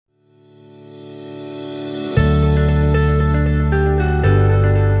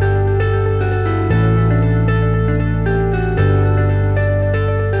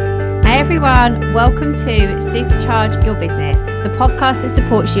everyone, welcome to Supercharge Your Business, the podcast that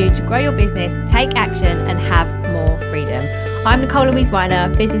supports you to grow your business, take action and have more freedom. I'm Nicole Louise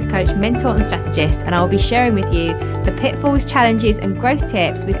Weiner, business coach, mentor and strategist, and I will be sharing with you the pitfalls, challenges and growth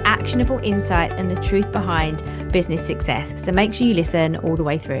tips with actionable insights and the truth behind business success. So make sure you listen all the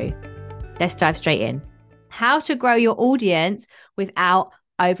way through. Let's dive straight in. How to grow your audience without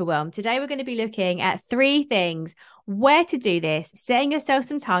overwhelm. Today, we're going to be looking at 3 things: where to do this, setting yourself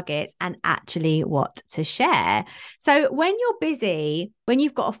some targets, and actually what to share. So when you're busy, when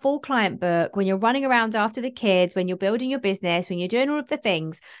you've got a full client book, when you're running around after the kids, when you're building your business, when you're doing all of the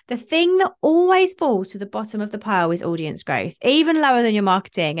things, the thing that always falls to the bottom of the pile is audience growth, even lower than your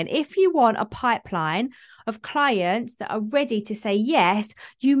marketing. And if you want a pipeline of clients that are ready to say yes,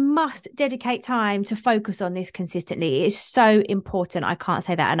 you must dedicate time to focus on this consistently. It is so important. I can't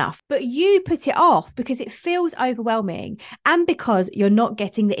say that enough. But you put it off because it feels overwhelming and because you're not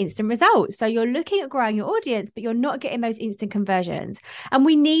getting the instant results. So you're looking at growing your audience, but you're not getting those instant conversions. And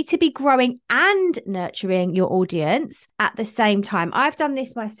we need to be growing and nurturing your audience at the same time. I've done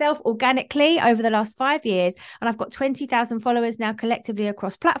this myself organically over the last 5 years, and I've got 20,000 followers now collectively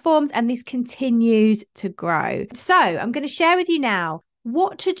across platforms, and this continues to grow. So I'm going to share with you now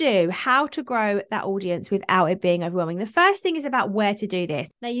what to do, how to grow that audience without it being overwhelming. The first thing is about where to do this.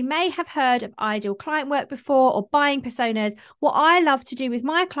 Now, you may have heard of ideal client work before or buying personas. What I love to do with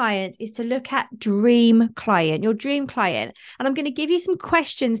my clients is to look at dream client, your dream client. And I'm going to give you some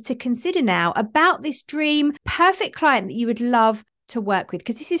questions to consider now about this dream perfect client that you would love to work with,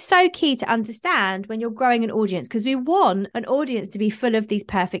 because this is so key to understand when you're growing an audience, because we want an audience to be full of these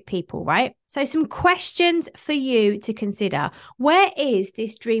perfect people, right? So some questions for you to consider. Where is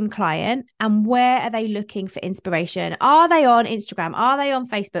this dream client and where are they looking for inspiration? Are they on Instagram? Are they on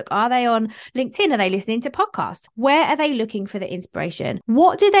Facebook? Are they on LinkedIn? Are they listening to podcasts? Where are they looking for the inspiration?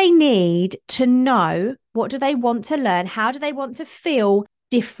 What do they need to know? What do they want to learn? How do they want to feel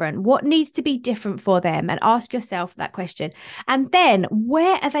different? What needs to be different for them? And ask yourself that question. And then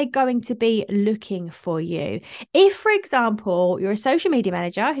where are they going to be looking for you? If, for example, you're a social media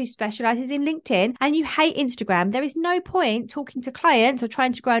manager who specializes in LinkedIn and you hate Instagram, there is no point talking to clients or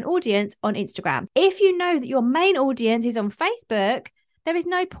trying to grow an audience on Instagram. If you know that your main audience is on Facebook, there is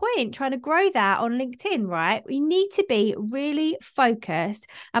no point trying to grow that on LinkedIn, right? We need to be really focused.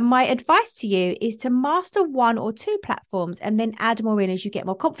 And my advice to you is to master 1 or 2 platforms and then add more in as you get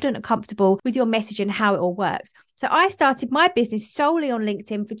more confident and comfortable with your message and how it all works. So I started my business solely on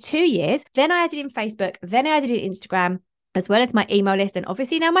LinkedIn for 2 years. Then I added in Facebook. Then I added in Instagram, as well as my email list and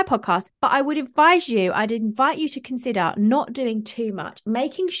obviously now my podcast. But I'd invite you to consider not doing too much,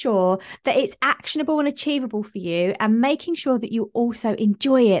 making sure that it's actionable and achievable for you and making sure that you also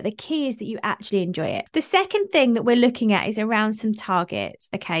enjoy it. The key is that you actually enjoy it. The second thing that we're looking at is around some targets.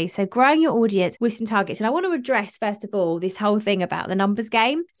 Okay, so growing your audience with some targets. And I want to address, first of all, this whole thing about the numbers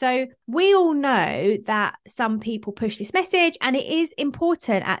game. So we all know that some people push this message, and it is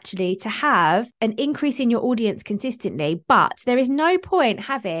important actually to have an increase in your audience consistently. But there is no point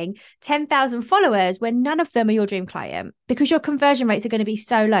having 10,000 followers when none of them are your dream client, because your conversion rates are going to be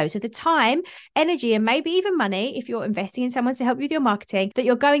so low. So the time, energy, and maybe even money, if you're investing in someone to help you with your marketing, that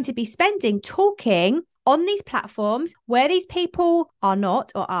you're going to be spending talking on these platforms where these people are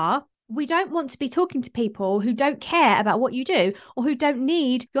not or are. We don't want to be talking to people who don't care about what you do or who don't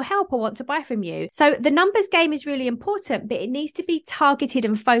need your help or want to buy from you. So the numbers game is really important, but it needs to be targeted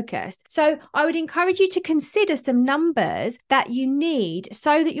and focused. So I would encourage you to consider some numbers that you need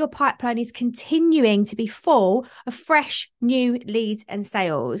so that your pipeline is continuing to be full of fresh, new leads and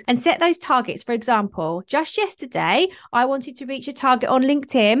sales, and set those targets. For example, just yesterday, I wanted to reach a target on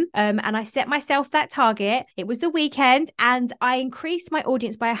LinkedIn and I set myself that target. It was the weekend and I increased my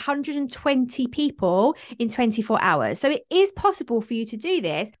audience by 120 people in 24 hours. So it is possible for you to do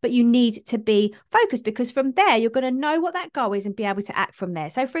this, but you need to be focused, because from there, you're going to know what that goal is and be able to act from there.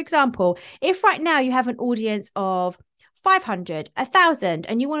 So for example, if right now you have an audience of 500, 1,000,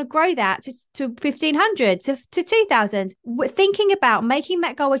 and you want to grow that to 1,500, to 2,000, thinking about making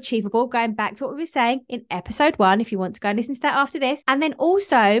that goal achievable, going back to what we were saying in episode 1, if you want to go and listen to that after this, and then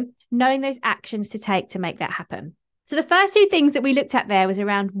also knowing those actions to take to make that happen. So the first 2 things that we looked at there was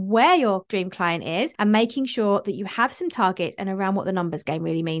around where your dream client is and making sure that you have some targets, and around what the numbers game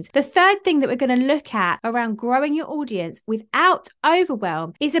really means. The third thing that we're going to look at around growing your audience without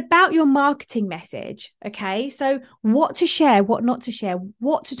overwhelm is about your marketing message. Okay, so what to share, what not to share,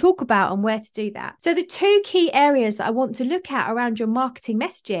 what to talk about, and where to do that. So the 2 key areas that I want to look at around your marketing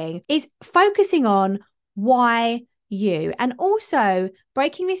messaging is focusing on why you, and also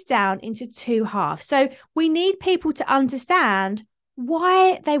breaking this down into 2 halves. So we need people to understand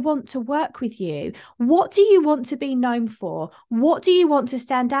why they want to work with you. What do you want to be known for? What do you want to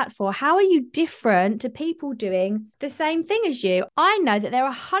stand out for? How are you different to people doing the same thing as you? I know that there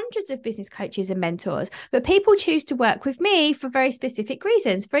are hundreds of business coaches and mentors, but people choose to work with me for very specific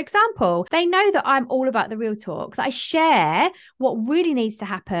reasons. For example, they know that I'm all about the real talk, that I share what really needs to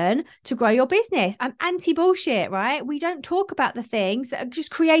happen to grow your business. I'm anti-bullshit, right? We don't talk about the things that are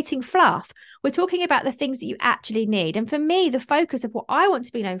just creating fluff. We're talking about the things that you actually need. And for me, the focus of what I want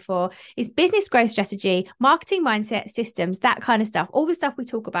to be known for is business growth strategy, marketing mindset, systems, that kind of stuff, all the stuff we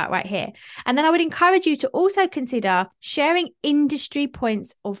talk about right here. And then I would encourage you to also consider sharing industry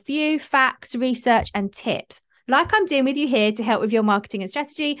points of view, facts, research, and tips, like I'm doing with you here, to help with your marketing and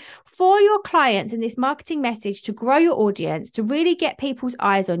strategy for your clients and this marketing message to grow your audience, to really get people's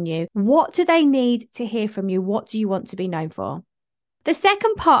eyes on you. What do they need to hear from you? What do you want to be known for? The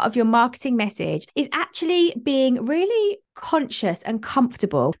second part of your marketing message is actually being really conscious and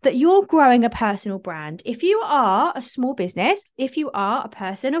comfortable that you're growing a personal brand. If you are a small business, if you are a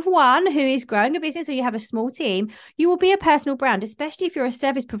person of one who is growing a business, or you have a small team, you will be a personal brand, especially if you're a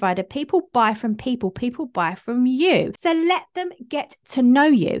service provider. People buy from people buy from you. So let them get to know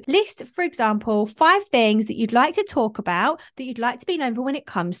you. List, for example, 5 things that you'd like to talk about, that you'd like to be known for when it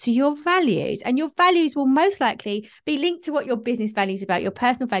comes to your values. And your values will most likely be linked to what your business values about. Your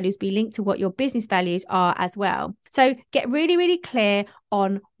personal values be linked to what your business values are as well. So get really, really clear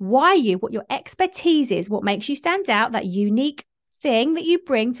on what your expertise is, what makes you stand out, that unique thing that you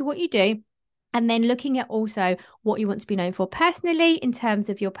bring to what you do. And then looking at also what you want to be known for personally in terms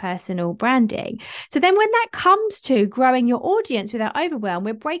of your personal branding. So then when that comes to growing your audience without overwhelm,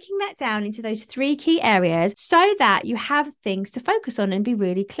 we're breaking that down into those 3 key areas so that you have things to focus on and be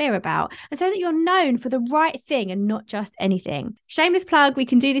really clear about, and so that you're known for the right thing and not just anything. Shameless plug, we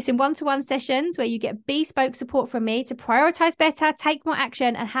can do this in one-to-one sessions where you get bespoke support from me to prioritize better, take more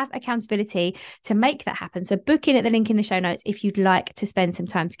action, and have accountability to make that happen. So book in at the link in the show notes if you'd like to spend some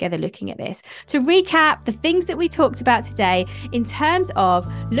time together looking at this. To recap the things that we talked about today in terms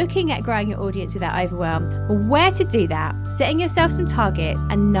of looking at growing your audience without overwhelm, well, where to do that, setting yourself some targets,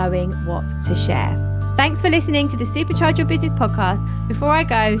 and knowing what to share. Thanks for listening to the Supercharge Your Business podcast. Before I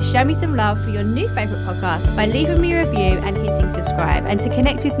go, show me some love for your new favorite podcast by leaving me a review and hitting subscribe. And to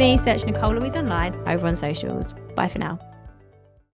connect with me, search Nicole Louise online over on socials. Bye for now.